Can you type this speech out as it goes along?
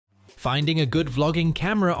Finding a good vlogging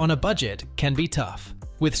camera on a budget can be tough.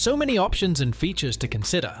 With so many options and features to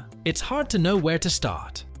consider, it's hard to know where to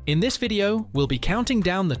start. In this video, we'll be counting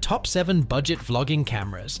down the top 7 budget vlogging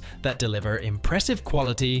cameras that deliver impressive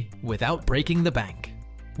quality without breaking the bank.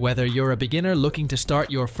 Whether you're a beginner looking to start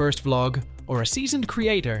your first vlog or a seasoned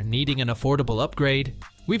creator needing an affordable upgrade,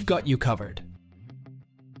 we've got you covered.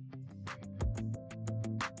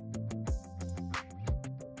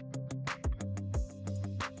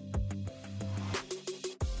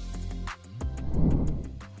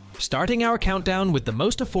 Starting our countdown with the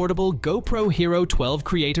most affordable GoPro Hero 12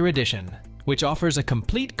 Creator Edition, which offers a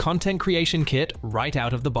complete content creation kit right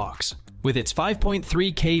out of the box. With its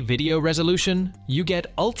 5.3K video resolution, you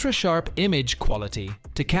get ultra-sharp image quality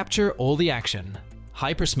to capture all the action.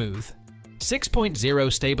 Hyper-smooth.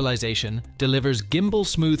 6.0 stabilization delivers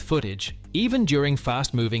gimbal-smooth footage even during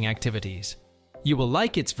fast-moving activities. You will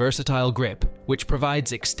like its versatile grip, which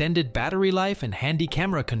provides extended battery life and handy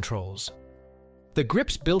camera controls. The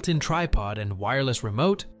grip's built-in tripod and wireless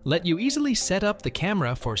remote let you easily set up the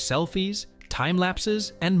camera for selfies,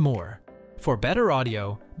 time-lapses, and more. For better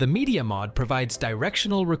audio, the Media Mod provides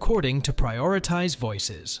directional recording to prioritize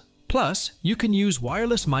voices. Plus, you can use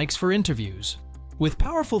wireless mics for interviews. With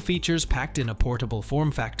powerful features packed in a portable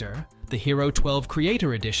form factor, the Hero 12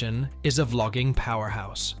 Creator Edition is a vlogging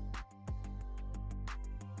powerhouse.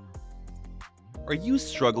 Are you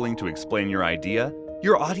struggling to explain your idea?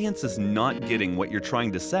 Your audience is not getting what you're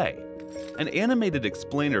trying to say. An animated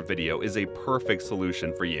explainer video is a perfect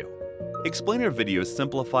solution for you. Explainer video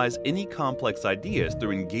simplifies any complex ideas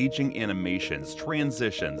through engaging animations,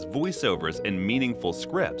 transitions, voiceovers, and meaningful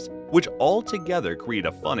scripts, which all together create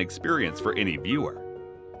a fun experience for any viewer.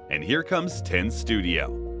 And here comes 10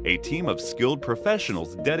 Studio, a team of skilled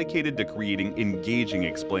professionals dedicated to creating engaging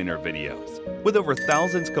explainer videos. With over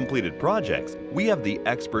thousands completed projects, we have the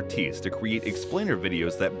expertise to create explainer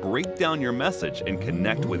videos that break down your message and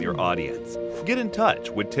connect with your audience. Get in touch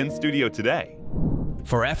with 10 Studio today.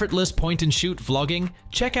 For effortless point-and-shoot vlogging,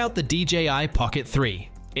 check out the DJI Pocket 3.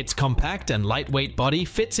 Its compact and lightweight body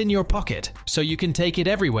fits in your pocket, so you can take it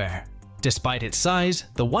everywhere. Despite its size,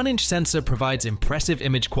 the 1-inch sensor provides impressive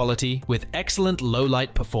image quality with excellent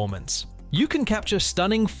low-light performance. You can capture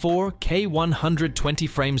stunning 4K 120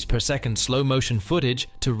 frames per second slow-motion footage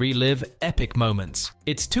to relive epic moments.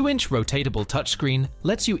 Its 2-inch rotatable touchscreen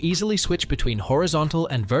lets you easily switch between horizontal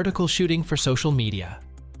and vertical shooting for social media.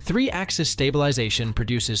 3-axis stabilization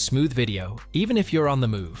produces smooth video, even if you're on the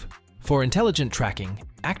move. For intelligent tracking,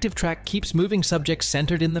 ActiveTrack keeps moving subjects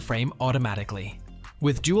centered in the frame automatically.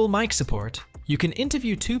 With dual mic support, you can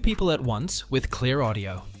interview 2 people at once with clear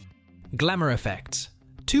audio. Glamour Effects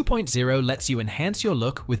 2.0 lets you enhance your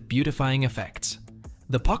look with beautifying effects.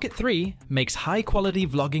 The Pocket 3 makes high-quality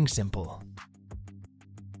vlogging simple.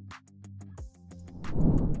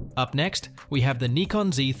 Up next, we have the Nikon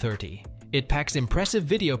Z30. It packs impressive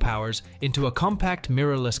video powers into a compact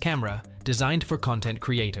mirrorless camera designed for content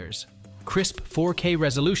creators. Crisp 4K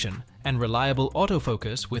resolution and reliable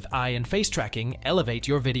autofocus with eye and face tracking elevate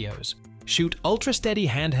your videos. Shoot ultra-steady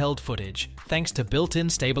handheld footage thanks to built-in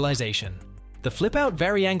stabilization. The flip-out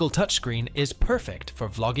vari-angle touchscreen is perfect for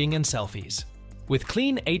vlogging and selfies. With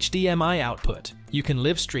clean HDMI output, you can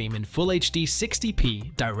live stream in Full HD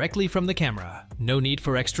 60p directly from the camera. No need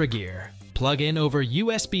for extra gear. Plug in over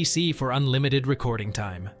USB-C for unlimited recording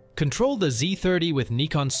time. Control the Z30 with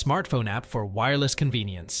Nikon's smartphone app for wireless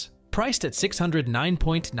convenience. Priced at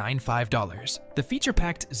 $609.95, the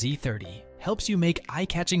feature-packed Z30 helps you make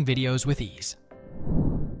eye-catching videos with ease.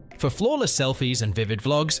 For flawless selfies and vivid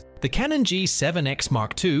vlogs, the Canon G7X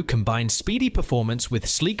Mark II combines speedy performance with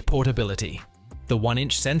sleek portability. The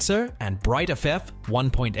 1-inch sensor and bright FF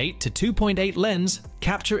 1.8 to 2.8 lens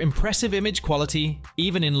capture impressive image quality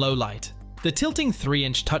even in low light. The tilting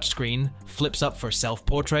 3-inch touchscreen flips up for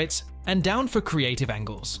self-portraits and down for creative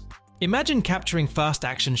angles. Imagine capturing fast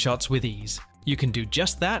action shots with ease. You can do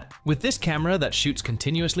just that with this camera that shoots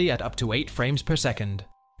continuously at up to 8 frames per second.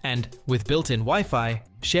 And with built-in Wi-Fi,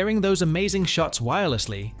 sharing those amazing shots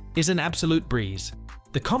wirelessly is an absolute breeze.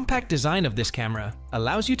 The compact design of this camera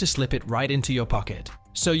allows you to slip it right into your pocket,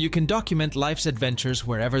 so you can document life's adventures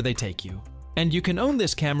wherever they take you. And you can own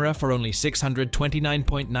this camera for only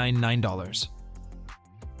 $629.99.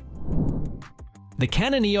 The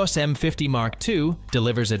Canon EOS M50 Mark II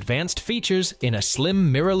delivers advanced features in a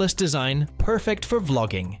slim mirrorless design perfect for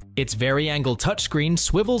vlogging. Its vari-angle touchscreen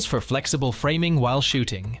swivels for flexible framing while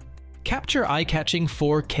shooting. Capture eye-catching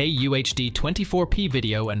 4K UHD 24p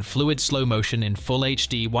video and fluid slow motion in Full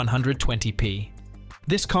HD 120p.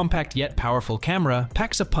 This compact yet powerful camera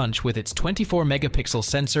packs a punch with its 24-megapixel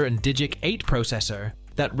sensor and Digic 8 processor,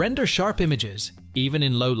 that render sharp images, even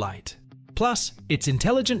in low light. Plus, its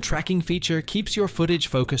intelligent tracking feature keeps your footage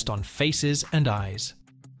focused on faces and eyes.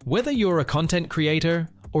 Whether you're a content creator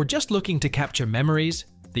or just looking to capture memories,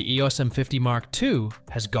 the EOS M50 Mark II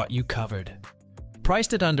has got you covered.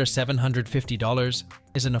 Priced at under $750,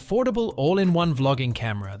 is an affordable all-in-one vlogging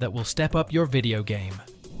camera that will step up your video game.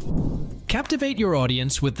 Captivate your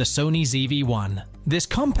audience with the Sony ZV-1. This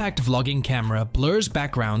compact vlogging camera blurs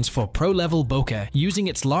backgrounds for pro-level bokeh using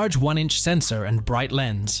its large 1-inch sensor and bright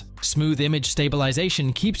lens. Smooth image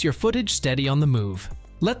stabilization keeps your footage steady on the move.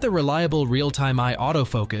 Let the reliable real-time eye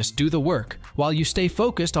autofocus do the work while you stay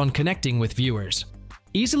focused on connecting with viewers.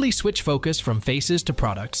 Easily switch focus from faces to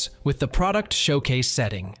products with the Product Showcase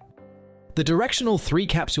setting. The directional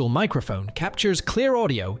 3-capsule microphone captures clear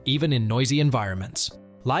audio even in noisy environments.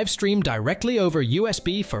 Live stream directly over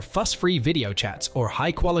USB for fuss-free video chats or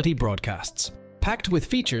high-quality broadcasts. Packed with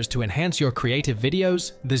features to enhance your creative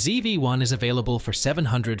videos, the ZV-1 is available for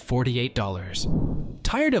 $748.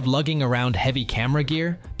 Tired of lugging around heavy camera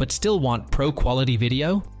gear, but still want pro-quality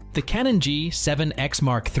video? The Canon G7X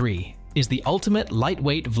Mark III is the ultimate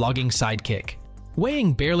lightweight vlogging sidekick.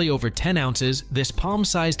 Weighing barely over 10 ounces, this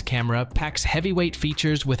palm-sized camera packs heavyweight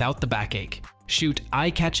features without the backache. Shoot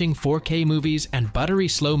eye-catching 4K movies and buttery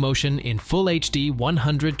slow motion in Full HD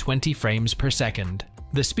 120 frames per second.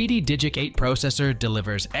 The speedy Digic 8 processor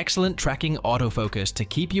delivers excellent tracking autofocus to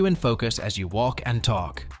keep you in focus as you walk and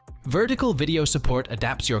talk. Vertical video support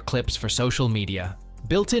adapts your clips for social media.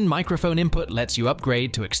 Built-in microphone input lets you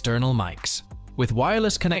upgrade to external mics. With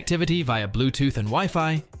wireless connectivity via Bluetooth and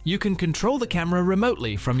Wi-Fi, you can control the camera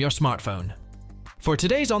remotely from your smartphone. For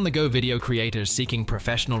today's on-the-go video creators seeking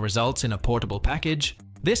professional results in a portable package,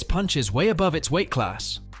 this punches way above its weight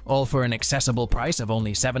class, all for an accessible price of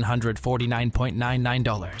only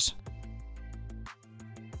 $749.99.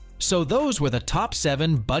 So those were the top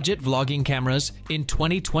 7 budget vlogging cameras in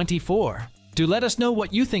 2024. Do let us know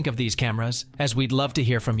what you think of these cameras, as we'd love to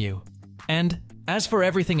hear from you. And as for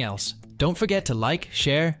everything else, don't forget to like,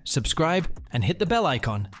 share, subscribe, and hit the bell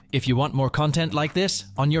icon if you want more content like this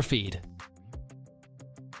on your feed.